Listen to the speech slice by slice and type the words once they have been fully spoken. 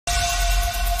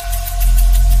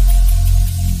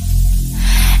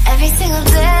single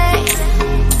day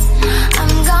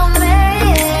I'm gonna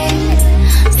make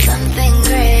something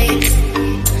great.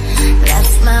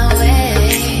 That's my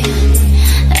way.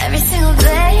 Every single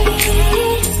day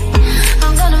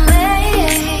I'm gonna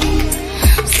make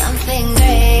something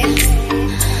great.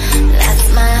 That's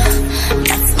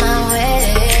my way.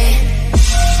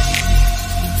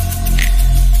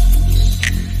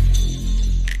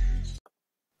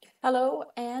 Hello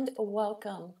and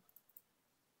welcome.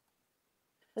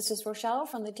 This is Rochelle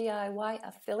from the DIY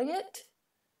Affiliate,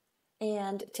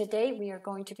 and today we are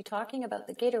going to be talking about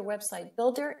the Gator website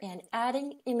builder and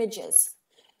adding images.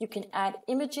 You can add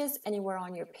images anywhere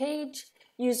on your page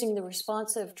using the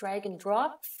responsive drag and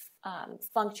drop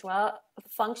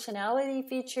functionality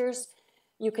features.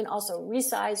 You can also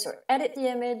resize or edit the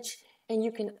image, and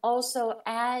you can also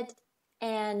add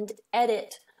and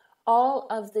edit all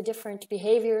of the different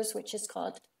behaviors, which is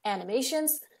called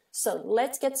animations. So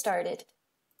let's get started.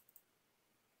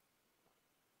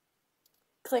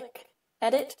 Click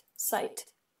Edit Site.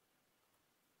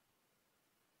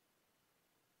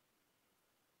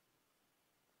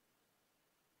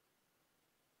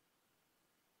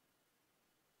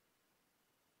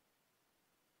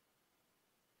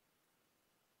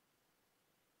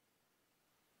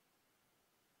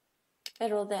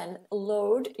 It'll then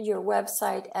load your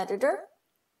website editor.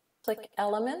 Click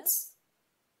Elements,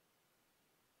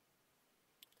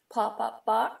 pop-up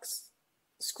box,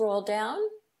 scroll down,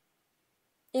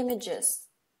 Images.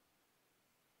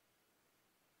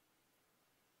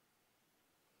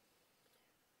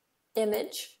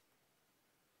 Image.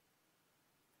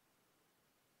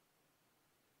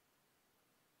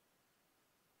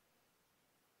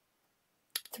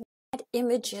 To add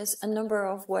images a number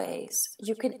of ways.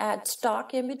 You can add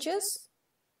stock images,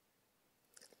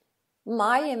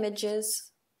 my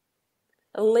images,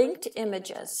 linked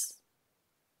images.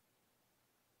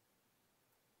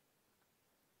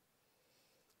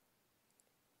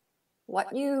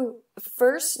 What you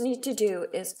first need to do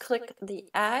is click the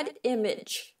Add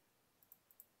Image.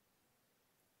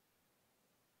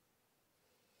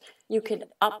 You can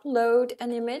upload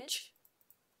an image,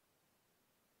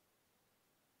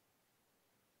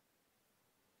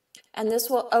 and this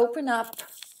will open up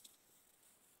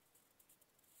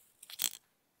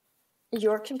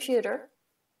your computer.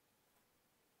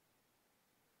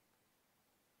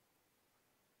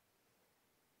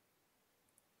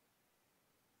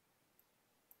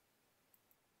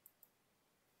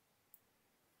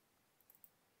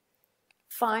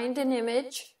 Find an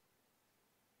image.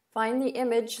 Find the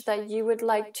image that you would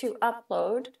like to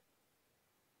upload.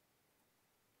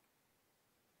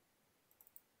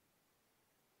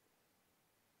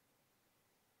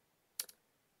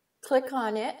 Click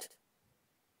on it.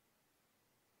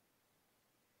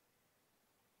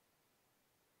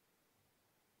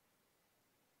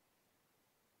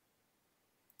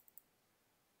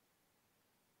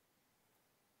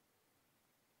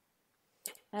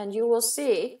 And you will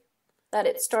see that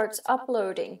it starts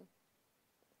uploading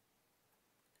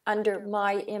under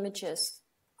My Images.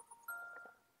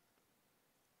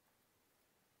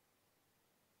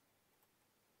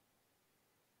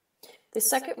 The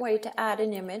second way to add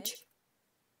an image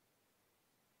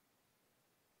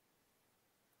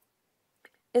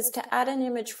is to add an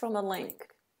image from a link.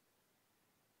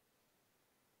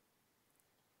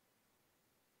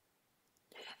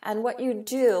 And what you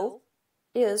do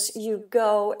is you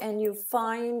go and you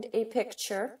find a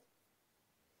picture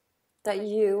that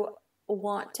you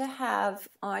want to have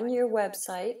on your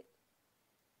website.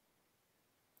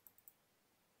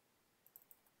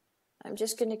 I'm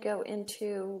just going to go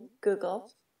into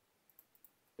Google.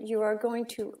 You are going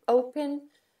to open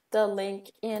the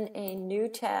link in a new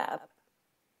tab.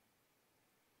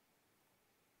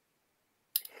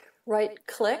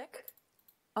 Right-click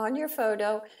on your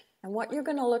photo, and what you're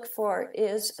going to look for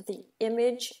is the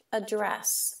image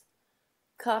address.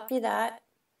 Copy that.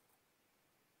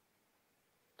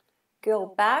 Go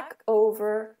back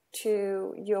over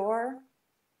to your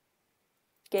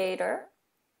Gator.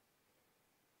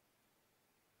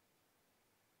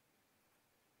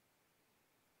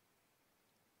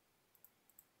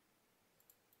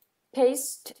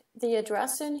 Paste the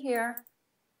address in here,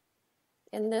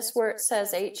 in this where it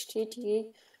says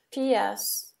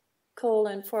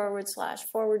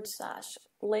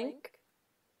https://link,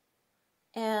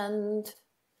 and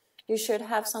you should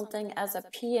have something as a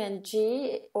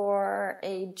PNG or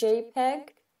a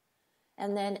JPEG,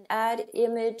 and then add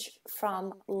image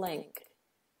from link.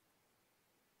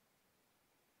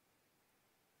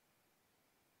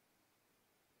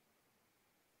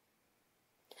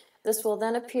 This will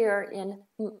then appear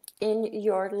in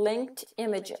your linked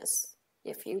images.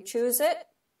 If you choose it,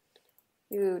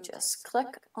 you just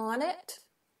click on it.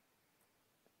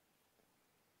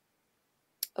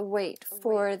 Wait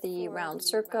for the round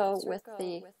circle with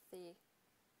the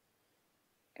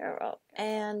arrow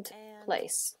and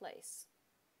place.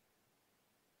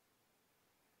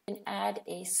 And add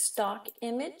a stock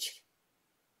image.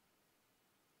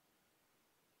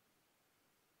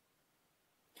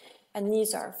 And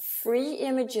these are free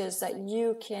images that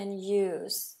you can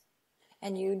use.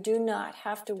 And you do not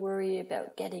have to worry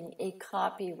about getting a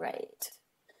copyright.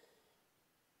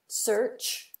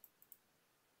 Search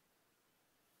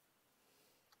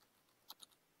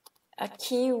a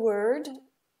keyword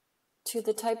to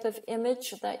the type of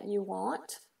image that you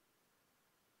want.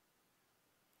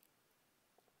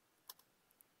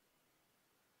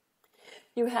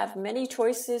 You have many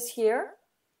choices here.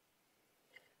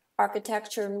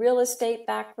 Architecture and real estate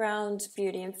backgrounds,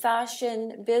 beauty and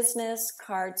fashion, business,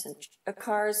 cars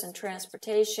and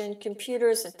transportation,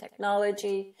 computers and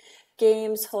technology,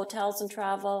 games, hotels and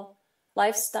travel,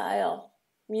 lifestyle,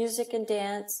 music and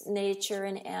dance, nature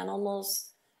and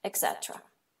animals, etc.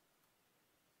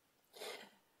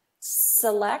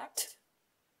 Select.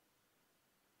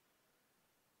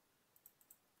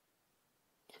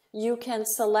 You can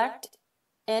select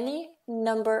any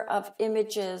number of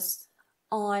images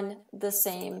on the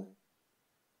same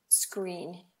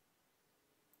screen.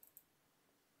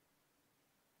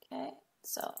 Okay,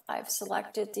 so I've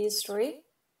selected these three.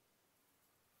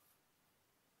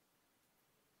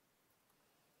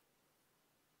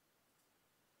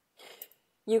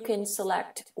 You can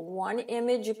select one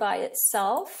image by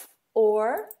itself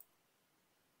or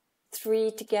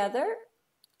three together,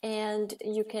 and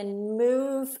you can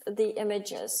move the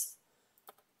images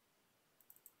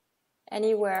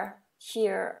anywhere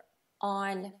here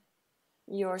on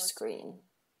your screen.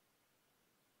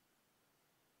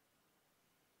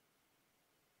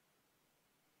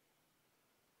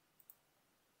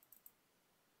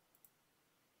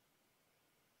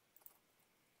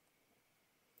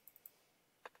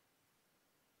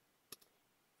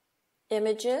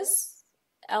 Images,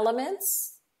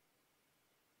 elements,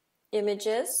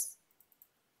 images,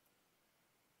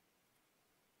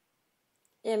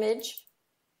 image,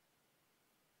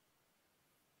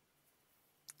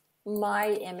 my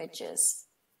images.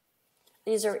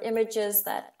 These are images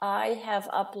that I have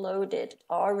uploaded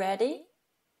already.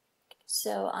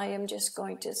 So I am just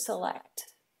going to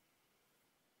select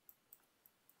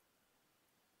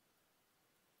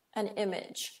an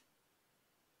image.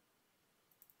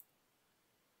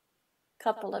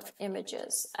 Couple of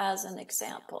images as an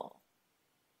example.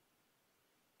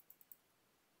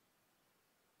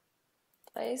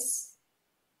 Place.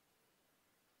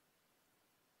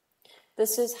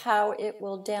 This is how it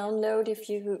will download if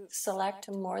you select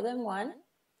more than one,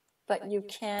 but you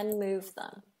can move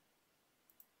them.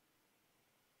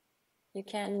 You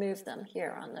can move them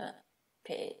here on the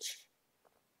page.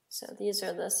 So these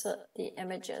are the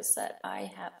images that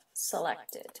I have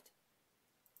selected.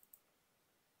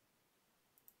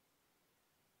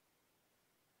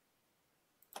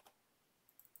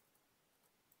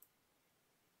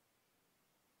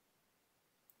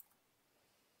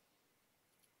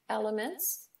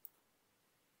 Elements,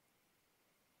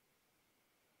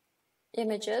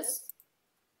 images,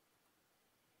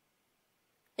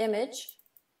 image,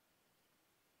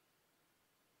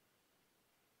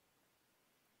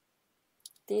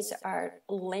 these are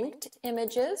linked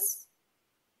images,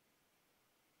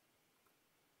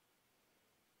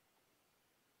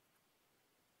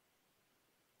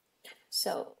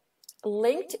 so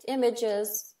linked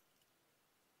images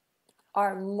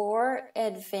are more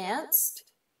advanced.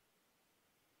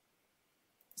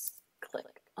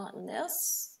 Click on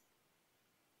this.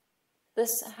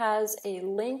 This has a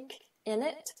link in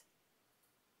it.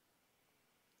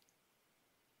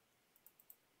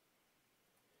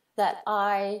 That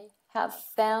I have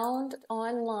found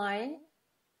online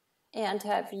and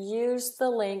have used the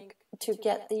link to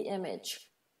get the image.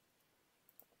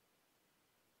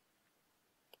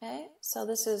 Okay, so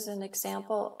this is an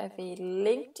example of a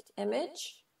linked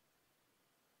image.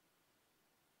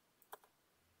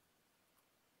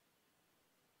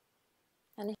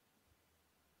 And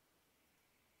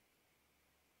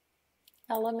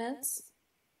elements,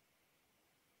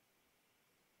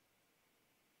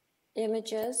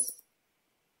 images,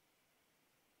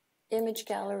 image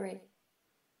gallery.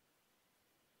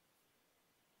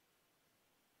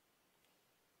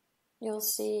 You'll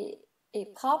see a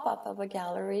pop-up of a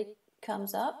gallery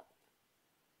comes up.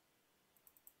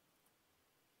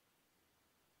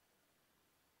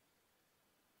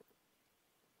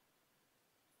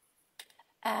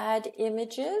 Add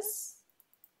images.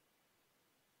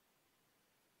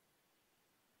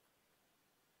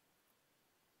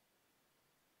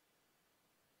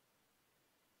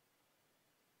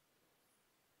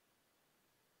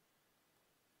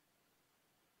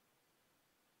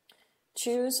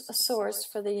 choose a source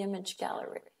for the image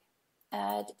gallery.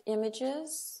 Add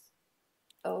images,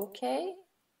 okay.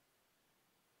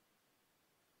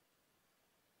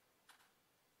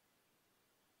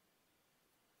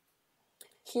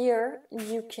 Here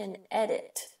you can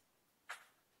edit.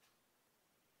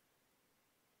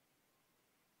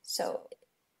 So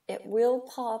it will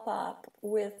pop up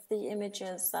with the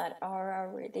images that are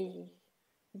already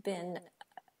been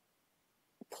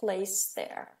placed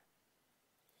there.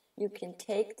 You can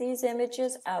take these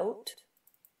images out.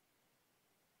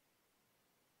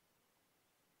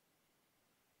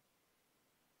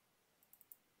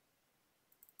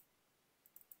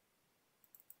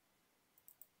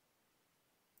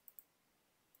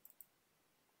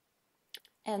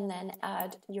 And then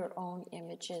add your own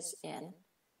images in.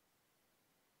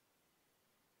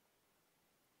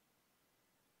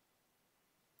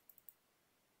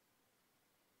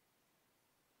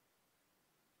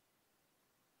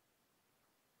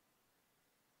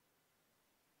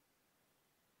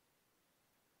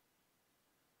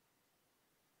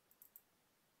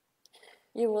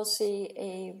 You will see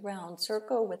a round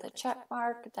circle with a check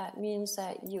mark. That means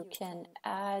that you can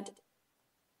add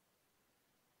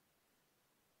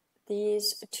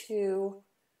these to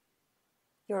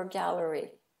your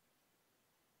gallery.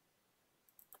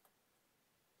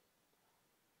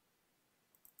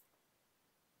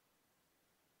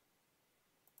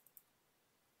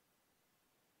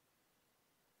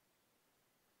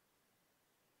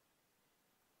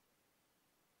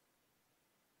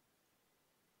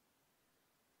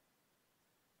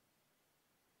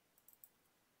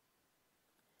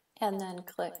 And then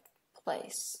click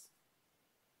place.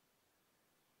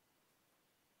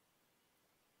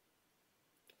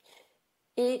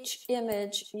 Each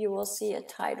image you will see a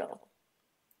title.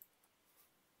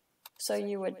 So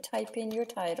you would type in your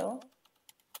title.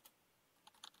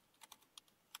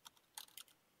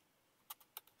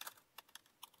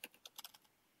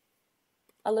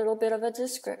 A little bit of a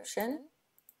description.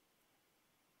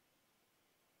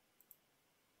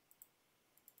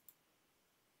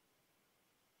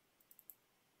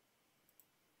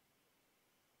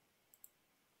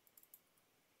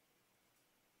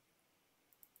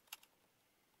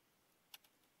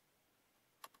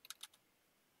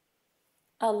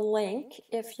 A link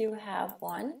if you have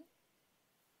one.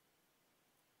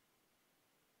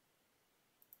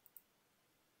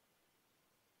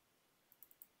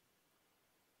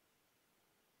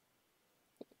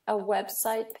 A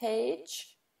website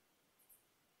page,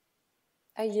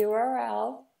 a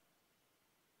URL,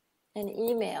 an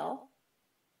email,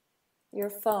 your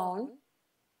phone,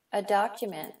 a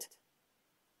document,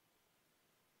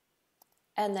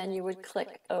 and then you would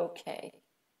click OK.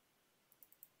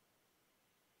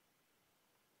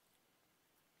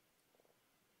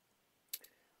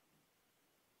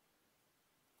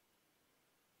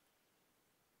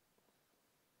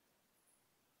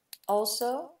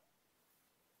 Also,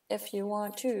 if you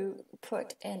want to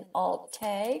put an alt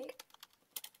tag,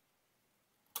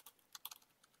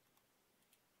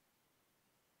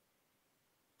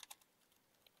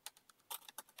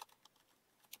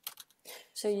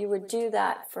 so you would do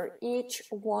that for each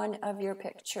one of your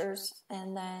pictures,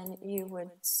 and then you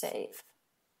would save.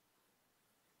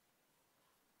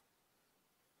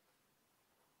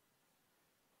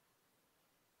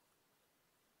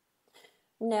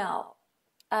 Now,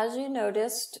 as you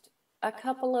noticed, a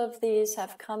couple of these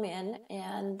have come in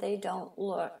and they don't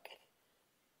look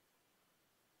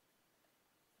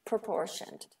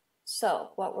proportioned.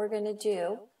 So what we're going to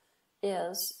do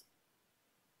is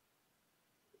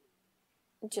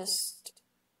just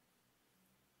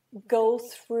go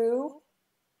through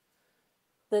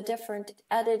the different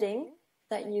editing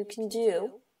that you can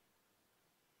do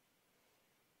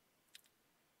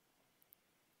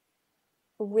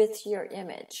with your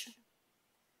image.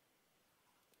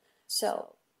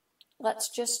 So let's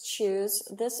just choose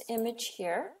this image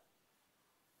here.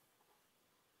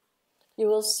 You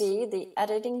will see the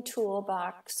editing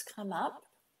toolbox come up,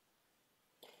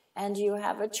 and you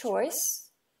have a choice.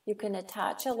 You can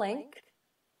attach a link,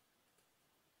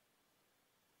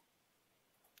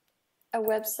 a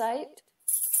website,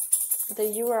 the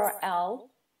URL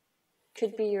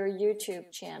could be your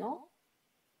YouTube channel,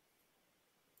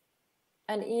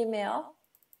 an email,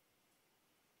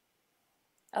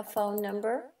 a phone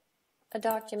number, a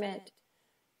document,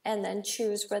 and then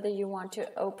choose whether you want to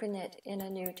open it in a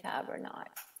new tab or not.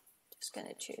 Just going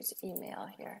to choose email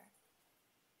here.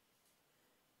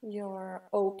 Your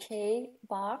OK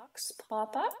box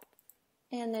pop up,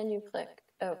 and then you click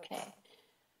OK.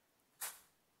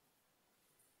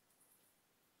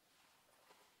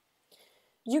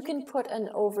 You can put an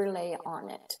overlay on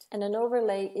it, and an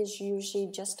overlay is usually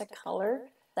just a color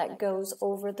that goes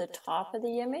over the top of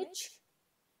the image.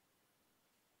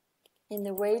 And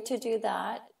the way to do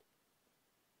that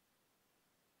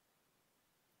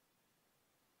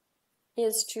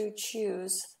is to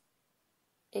choose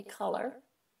a color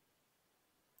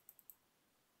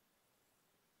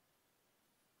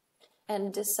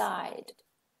and decide.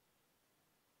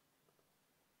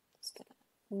 Just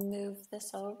gonna move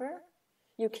this over.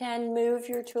 You can move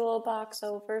your toolbox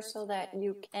over so that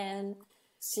you can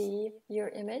see your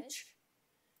image.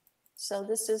 So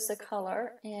this is the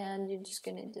color, and you're just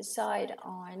going to decide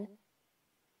on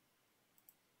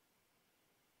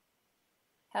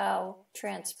how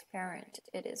transparent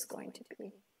it is going to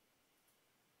be.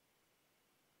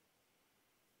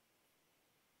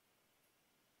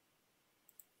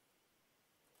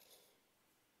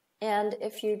 And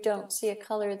if you don't see a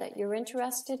color that you're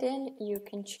interested in, you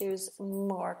can choose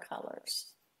more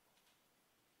colors.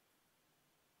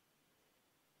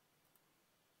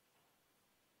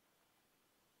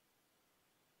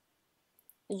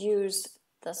 Use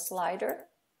the slider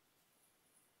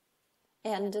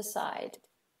and decide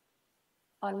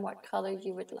on what color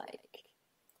you would like.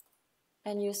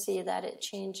 And you see that it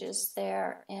changes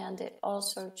there, and it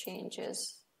also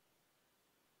changes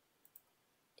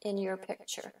in your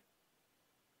picture.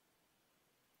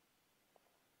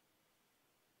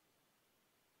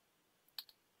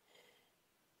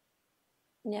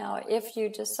 Now, if you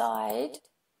decide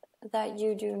that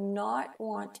you do not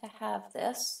want to have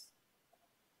this,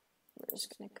 we're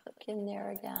just going to click in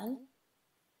there again.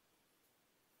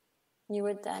 You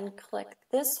would then click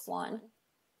this one,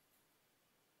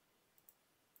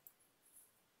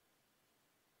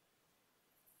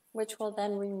 which will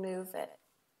then remove it.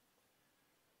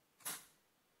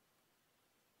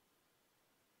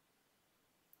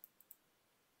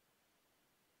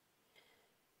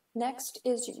 Next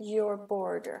is your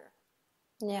border.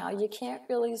 Now, you can't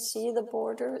really see the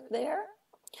border there,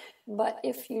 but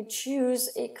if you choose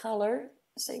a color,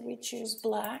 say we choose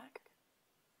black,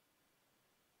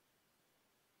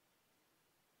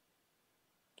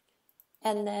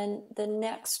 and then the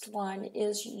next one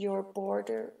is your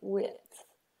border width.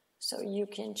 So you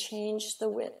can change the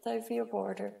width of your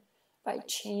border by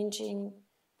changing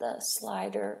the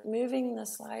slider, moving the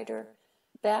slider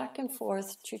back and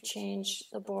forth to change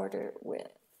the border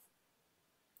width.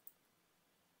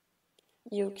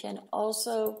 You can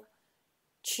also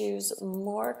choose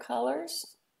more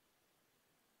colors,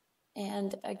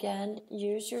 and again,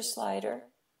 use your slider,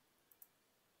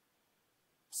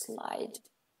 slide.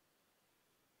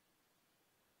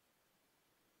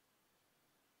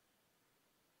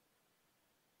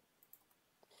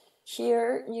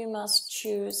 Here you must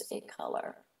choose a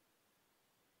color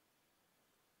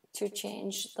to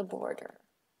change the border.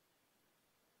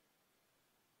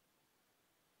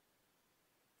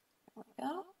 There we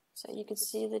go. So you can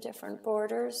see the different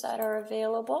borders that are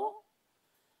available,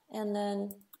 and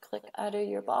then click out of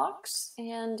your box,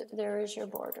 and there is your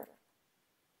border.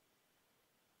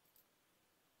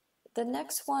 The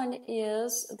next one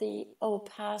is the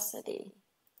opacity.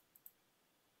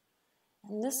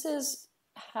 And this is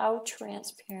how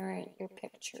transparent your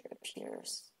picture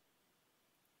appears.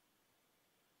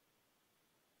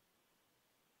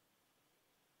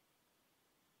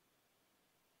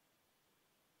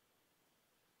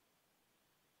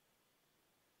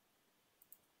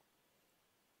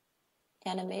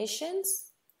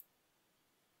 Animations.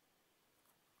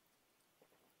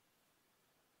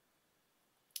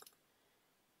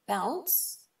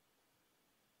 Bounce.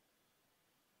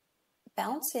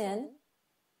 Bounce in.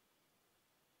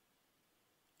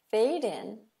 Fade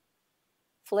in.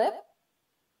 Flip.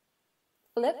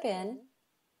 Flip in.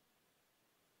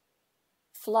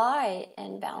 Fly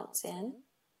and bounce in.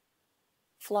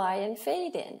 Fly and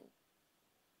fade in.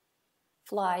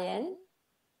 Fly in.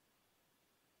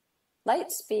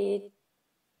 Light speed,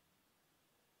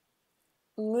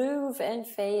 move and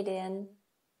fade in,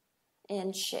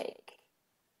 and shake.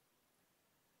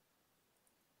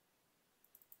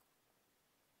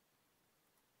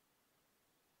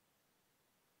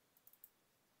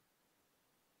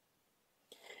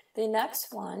 The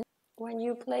next one, when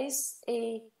you place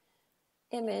an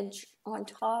image on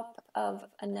top of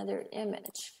another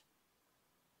image,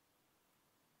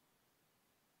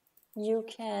 you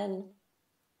can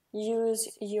use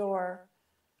your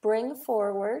bring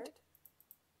forward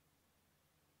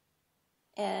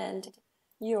and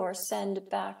your send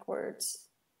backwards.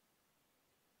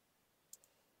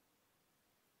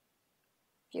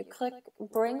 If you click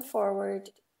bring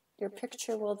forward, your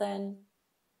picture will then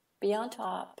be on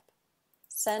top.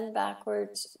 send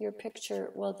backwards, your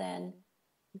picture will then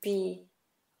be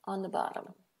on the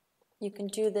bottom. You can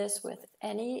do this with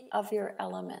any of your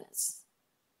elements.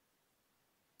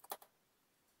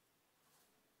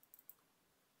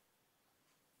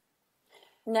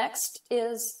 Next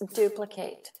is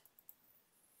duplicate.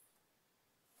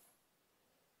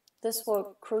 This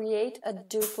will create a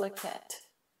duplicate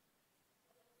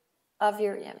of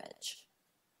your image.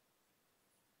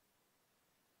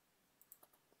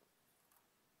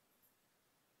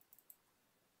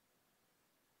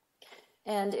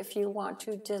 And if you want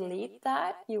to delete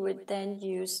that, you would then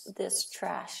use this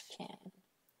trash can.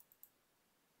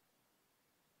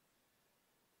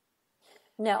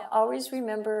 Now, always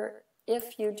remember,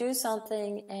 if you do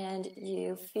something and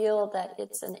you feel that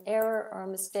it's an error or a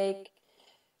mistake,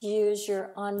 use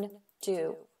your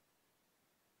undo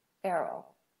arrow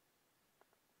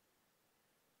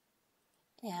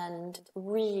and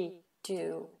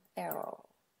redo arrow.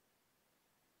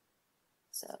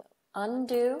 So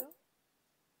undo,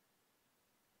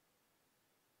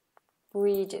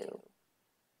 redo.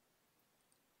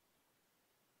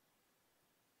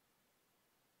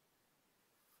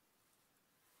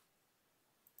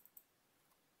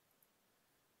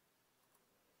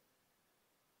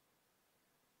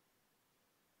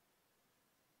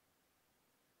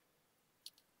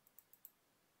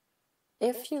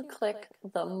 If you click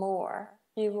the more,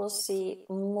 you will see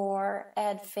more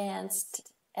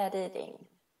advanced editing.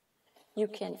 You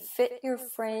can fit your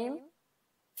frame,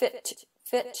 fit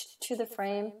to the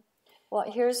frame.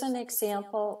 Well, here's an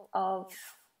example of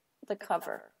the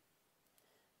cover.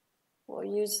 We'll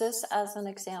use this as an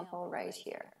example right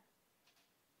here.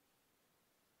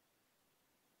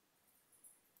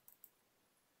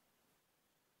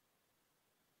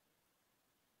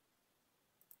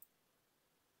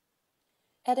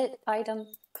 Edit item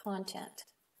content.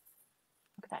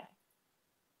 Okay,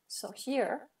 so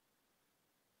here,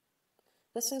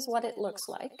 this is what it looks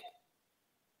like.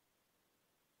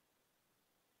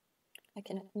 I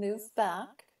can move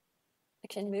back. I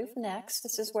can move next.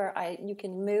 This is where you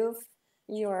can move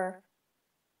your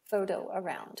photo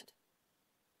around.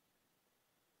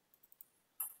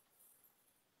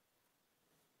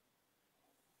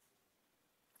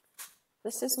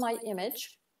 This is my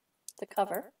image, the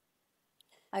cover.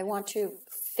 I want to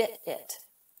fit it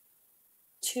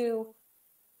to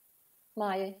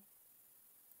my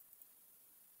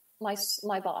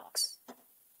box.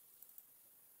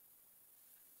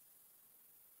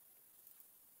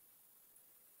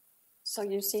 So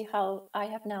you see how I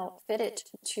have now fit it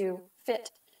to fit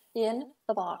in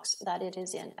the box that it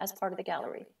is in as part of the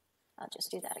gallery. I'll just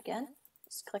do that again.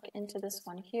 Just click into this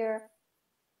one here,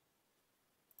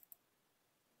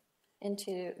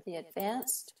 into the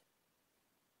advanced,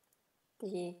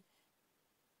 the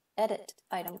edit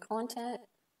item content,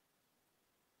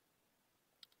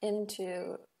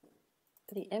 into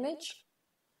the image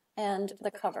and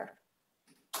the cover.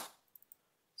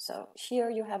 So here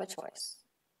you have a choice.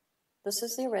 This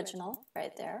is the original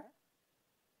right there.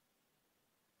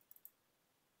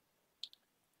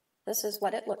 This is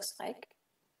what it looks like.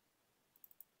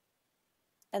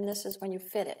 And this is when you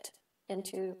fit it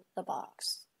into the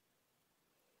box.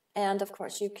 And of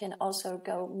course, you can also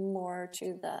go more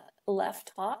to the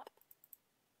left top.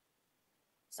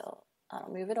 So I'll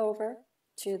move it over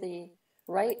to the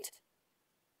right,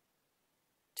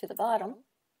 to the bottom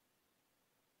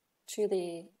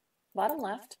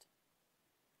left,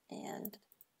 and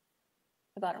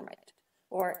the bottom right,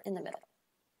 or in the middle.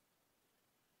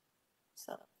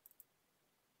 So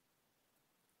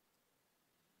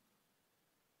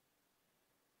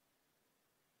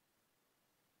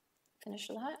finish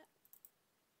that.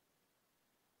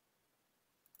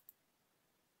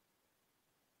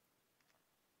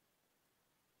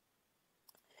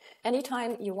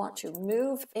 Anytime you want to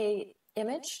move an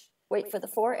image, wait for the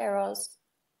 4 arrows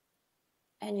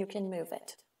and you can move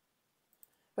it.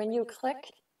 When you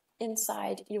click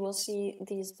inside, you will see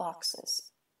these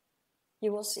boxes.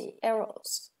 You will see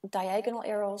arrows, diagonal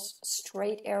arrows,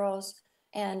 straight arrows,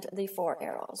 and the 4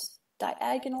 arrows.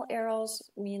 Diagonal arrows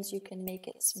means you can make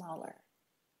it smaller.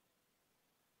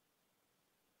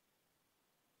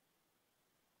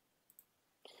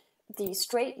 The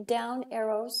straight down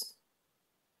arrows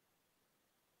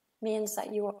means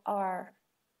that you are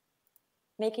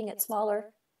making it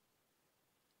smaller.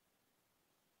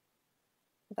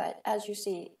 But as you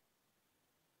see,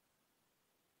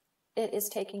 it is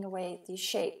taking away the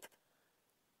shape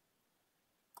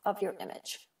of your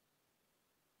image.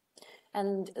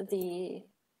 And the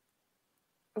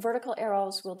vertical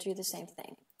arrows will do the same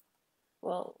thing.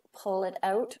 We'll pull it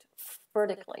out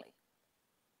vertically.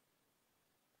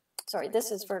 Sorry,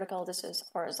 this is vertical, this is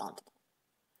horizontal.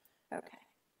 Okay.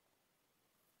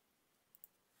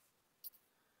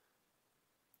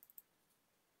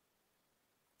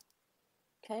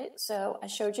 Okay, so I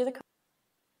showed you the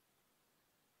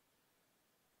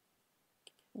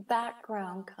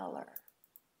background color.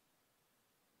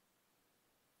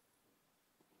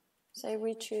 Say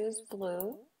we choose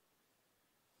blue,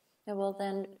 it will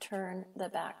then turn the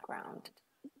background,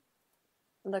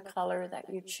 the color that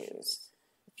you choose.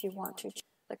 If you want to choose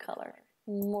the color,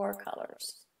 more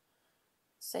colors.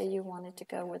 Say you wanted to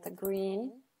go with a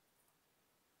green,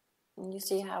 and you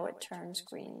see how it turns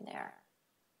green there.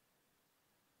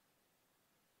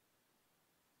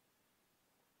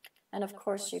 And of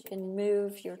course, you can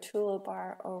move your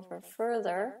toolbar over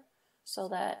further so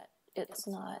that it's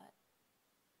not.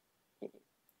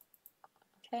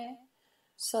 Okay,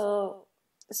 so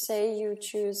say you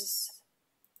choose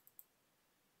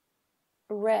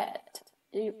red.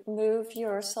 You move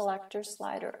your selector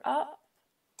slider up,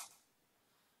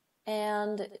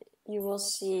 and you will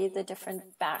see the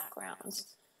different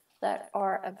backgrounds that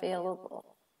are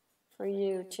available for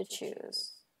you to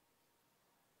choose.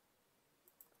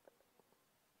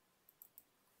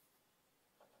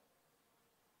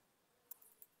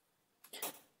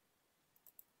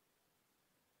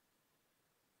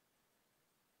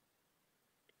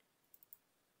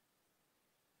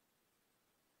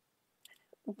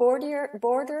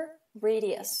 Border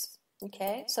radius.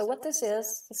 Okay, so what this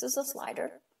is a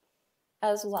slider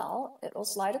as well. It will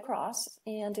slide across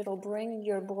and it'll bring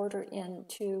your border in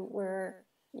to where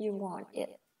you want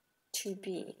it to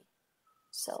be.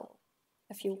 So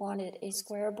if you wanted a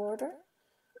square border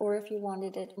or if you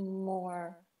wanted it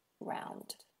more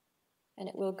round, and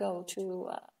it will go to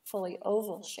a fully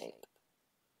oval shape.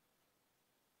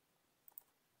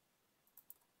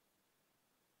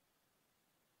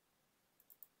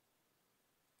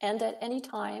 And at any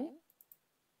time,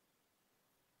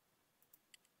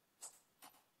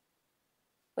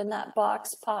 when that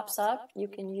box pops up, you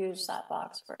can use that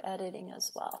box for editing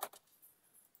as well.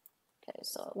 Okay,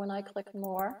 so when I click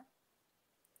more,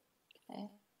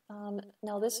 okay,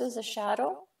 now this is a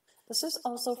shadow. This is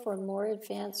also for more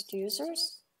advanced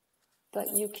users,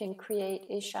 but you can create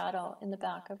a shadow in the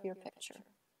back of your picture.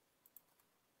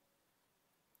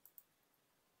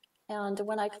 And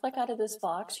when I click out of this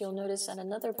box, you'll notice that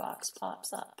another box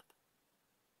pops up.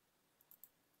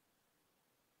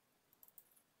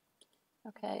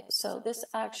 Okay, so this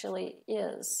actually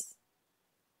is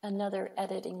another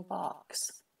editing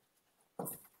box.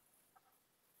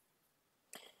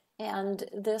 And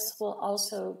this will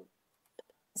also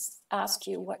ask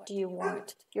you, what do you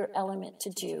want your element to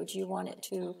do? Do you want it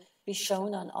to be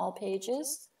shown on all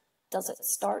pages? Does it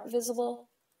start visible?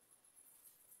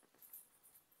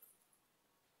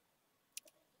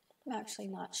 I'm actually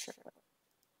not sure.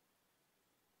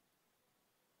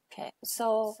 Okay,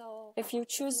 so if you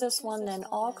choose this one, then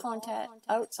all content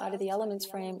outside of the elements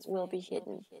frame will be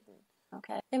hidden.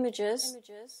 Okay, images.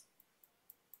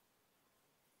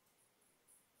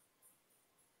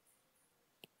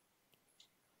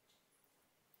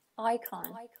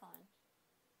 Icon.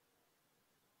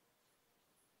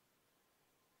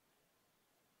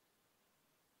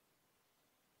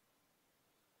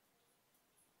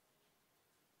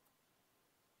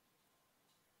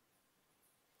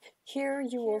 Here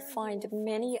you will find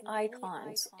many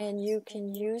icons, and you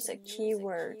can use a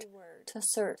keyword to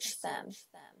search them.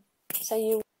 So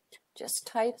you just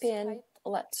type in,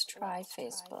 let's try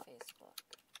Facebook.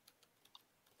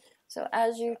 So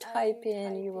as you type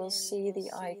in, you will see the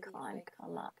icon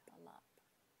come up.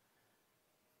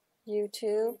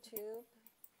 YouTube.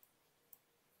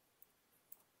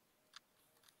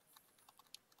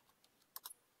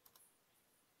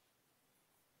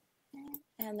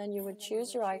 And then you would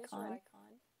choose your icon.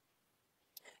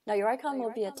 Now your icon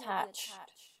will be attached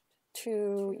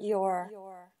to your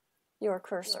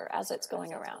cursor as it's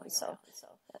going around. So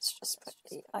let's just put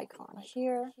the icon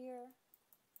here.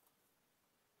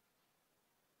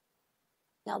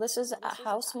 Now this is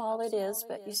how small it is,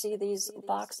 but you see these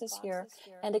boxes here,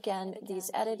 and again these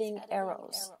editing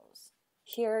arrows.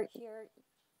 Here,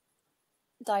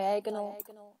 diagonal,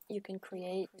 you can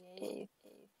create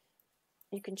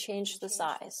you can change the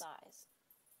size.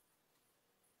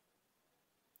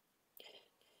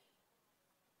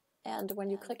 And when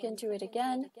you click into it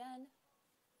again,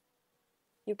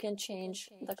 you can change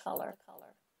the color.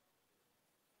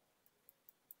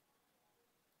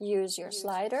 Use your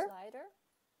slider.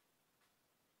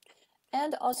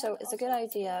 And also, it's a good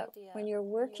idea when you're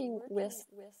working with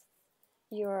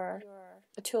your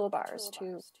toolbars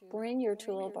to bring your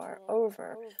toolbar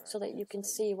over so that you can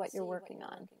see what you're working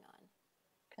on.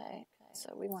 Okay,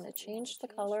 so we want to change the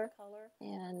color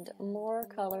and more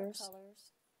colors,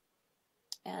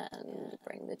 and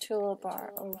bring the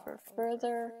toolbar over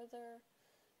further.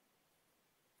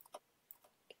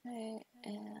 Okay,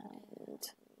 and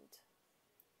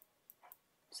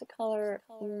to color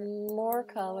more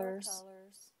colors,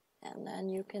 and then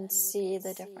you can see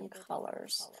the different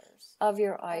colors of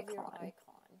your icon.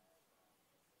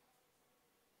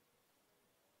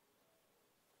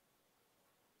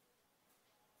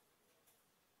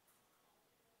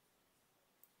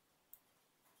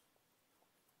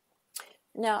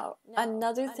 Now,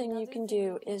 another thing you can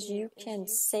do is you can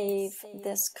save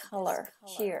this color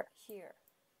here,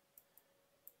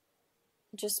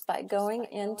 just by going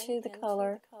into the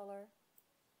color,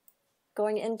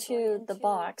 going into the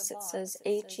box, it says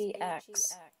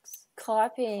HEX,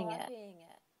 copying it.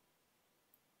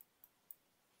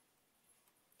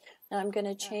 Now I'm going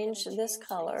to change this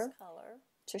color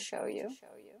to show you.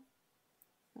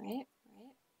 Right?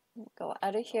 Go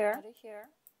out of here,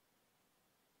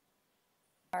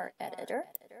 our editor,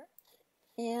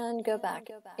 and go back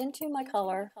into my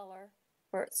color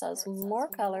where it says more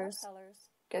colors.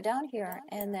 Go down here,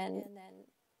 and then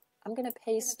I'm going to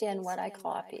paste in what I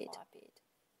copied.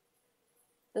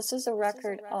 This is a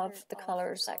record of the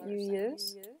colors that you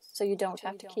use, so you don't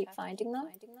have to keep finding them.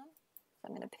 So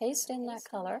I'm going to paste in that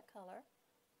color,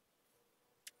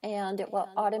 and it will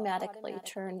automatically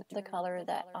turn the color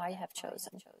that I have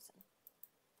chosen.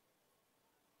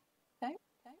 Okay?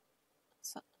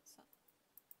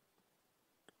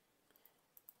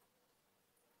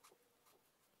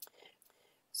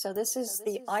 So this is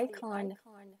the icon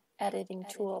editing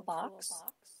toolbox.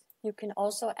 You can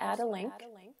also add a link.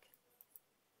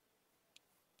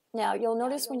 Now, you'll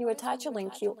notice when you attach a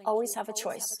link, you always have a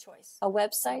choice. A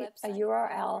website, a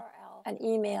URL, an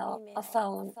email, a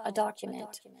phone, a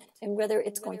document, and whether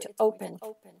it's going to open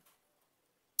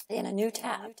in a new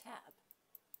tab.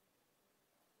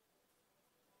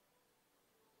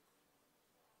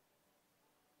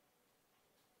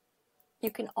 You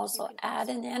can also add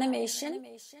an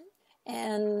animation,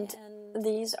 and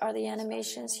these are the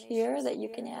animations here that you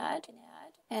can add.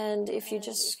 And if you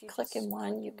just click in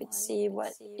one, you can see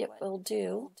what it will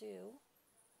do.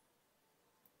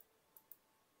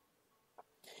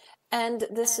 And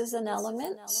this is an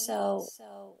element, so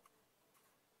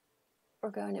we're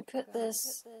going to put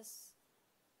this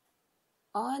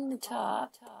on the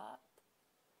top.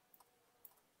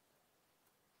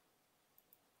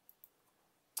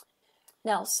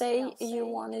 Now, say you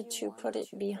wanted to put it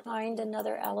behind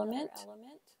another element,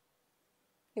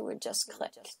 you would just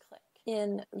click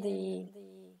in the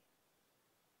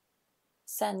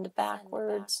send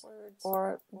backwards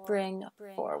or bring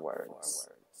forwards.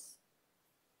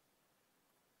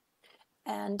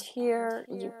 And here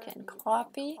you can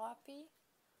copy,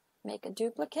 make a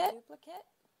duplicate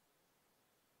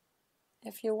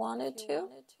if you wanted to.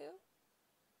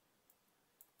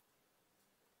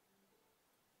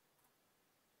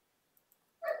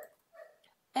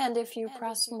 And if you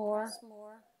press more,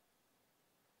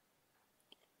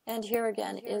 and here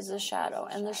again is the shadow,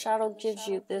 and the shadow gives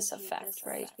you this effect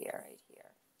right here.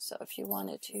 So if you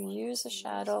wanted to use a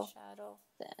shadow,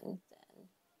 then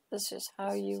this is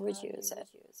how you would use it.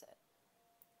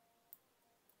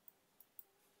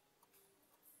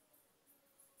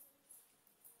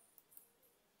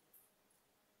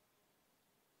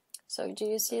 So do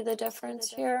you see the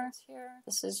difference here?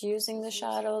 This is using the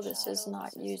shadow, this is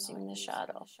not using the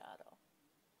shadow.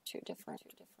 Two different.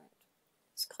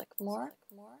 Let's click more.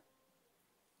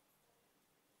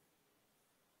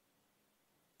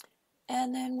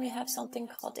 And then we have something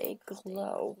called a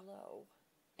glow.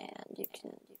 And you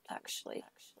can actually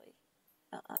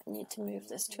need to move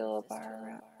this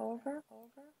toolbar over.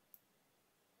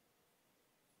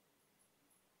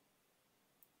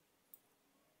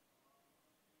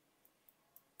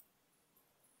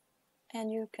 And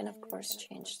you can, of course,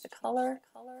 change the color.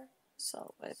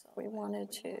 So if we wanted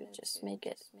to just make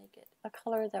it a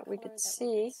color that we could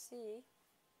see,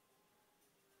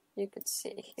 you could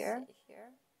see here.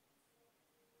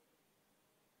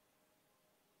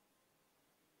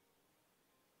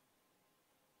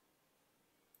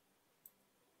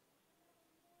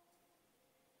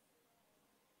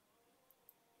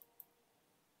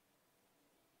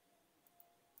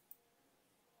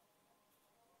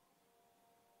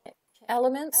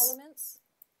 Elements,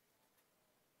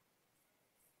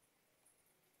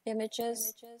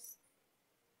 images,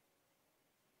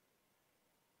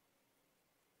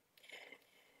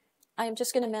 I'm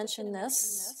just going to mention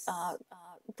this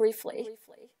briefly.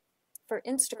 For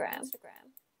Instagram,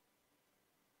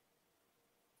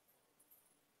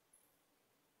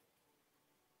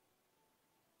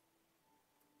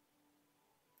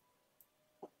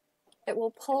 it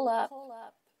will pull up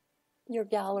your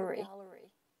gallery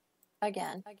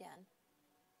again.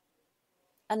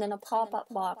 And then a pop-up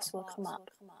box will come up.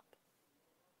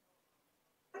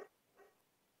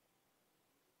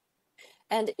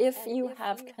 And if you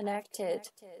have connected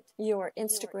your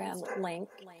Instagram link,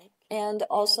 and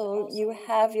also you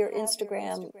have your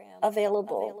Instagram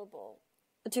available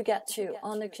to get to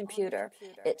on the computer,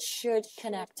 it should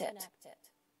connect it.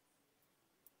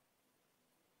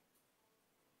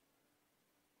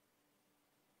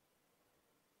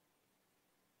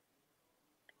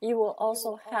 You will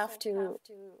also have to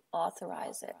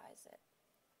authorize it.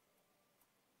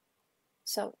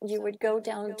 So you would go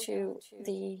down to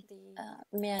the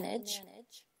manage.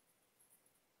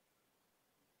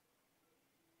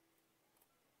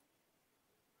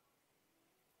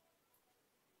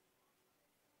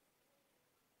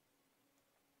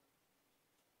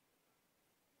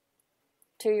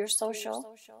 To your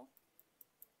social.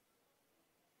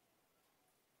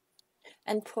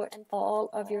 And put all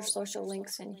of your social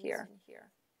links in here.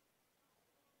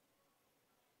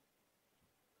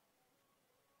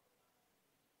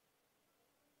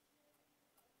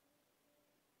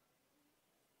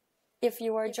 If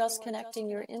you are just connecting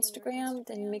your Instagram,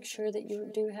 then make sure that you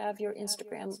do have your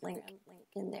Instagram link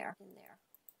in there.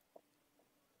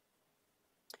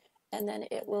 And then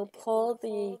it will pull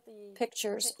the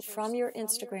pictures from your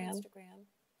Instagram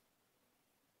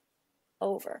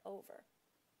over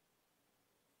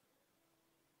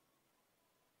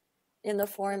in the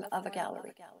form of a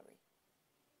gallery.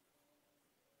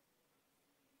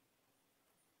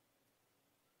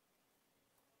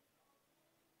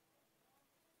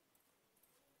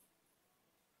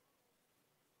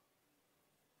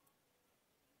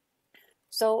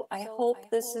 So I hope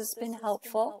this has been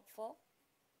helpful.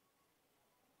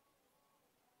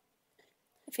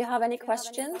 If you have any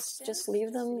questions, just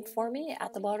leave them for me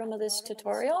at the bottom of this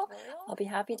tutorial. I'll be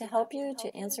happy to help you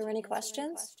to answer any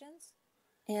questions.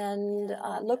 And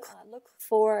look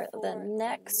for the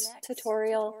next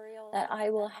tutorial that I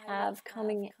will have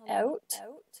coming out.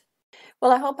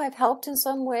 Well, I hope I've helped in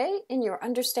some way in your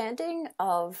understanding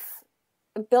of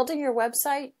building your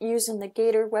website using the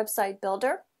Gator website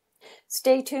builder.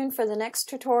 Stay tuned for the next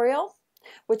tutorial,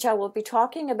 which I will be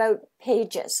talking about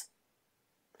pages.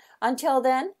 Until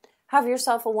then, have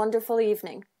yourself a wonderful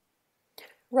evening.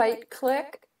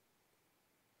 Right-click,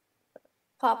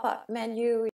 pop-up menu.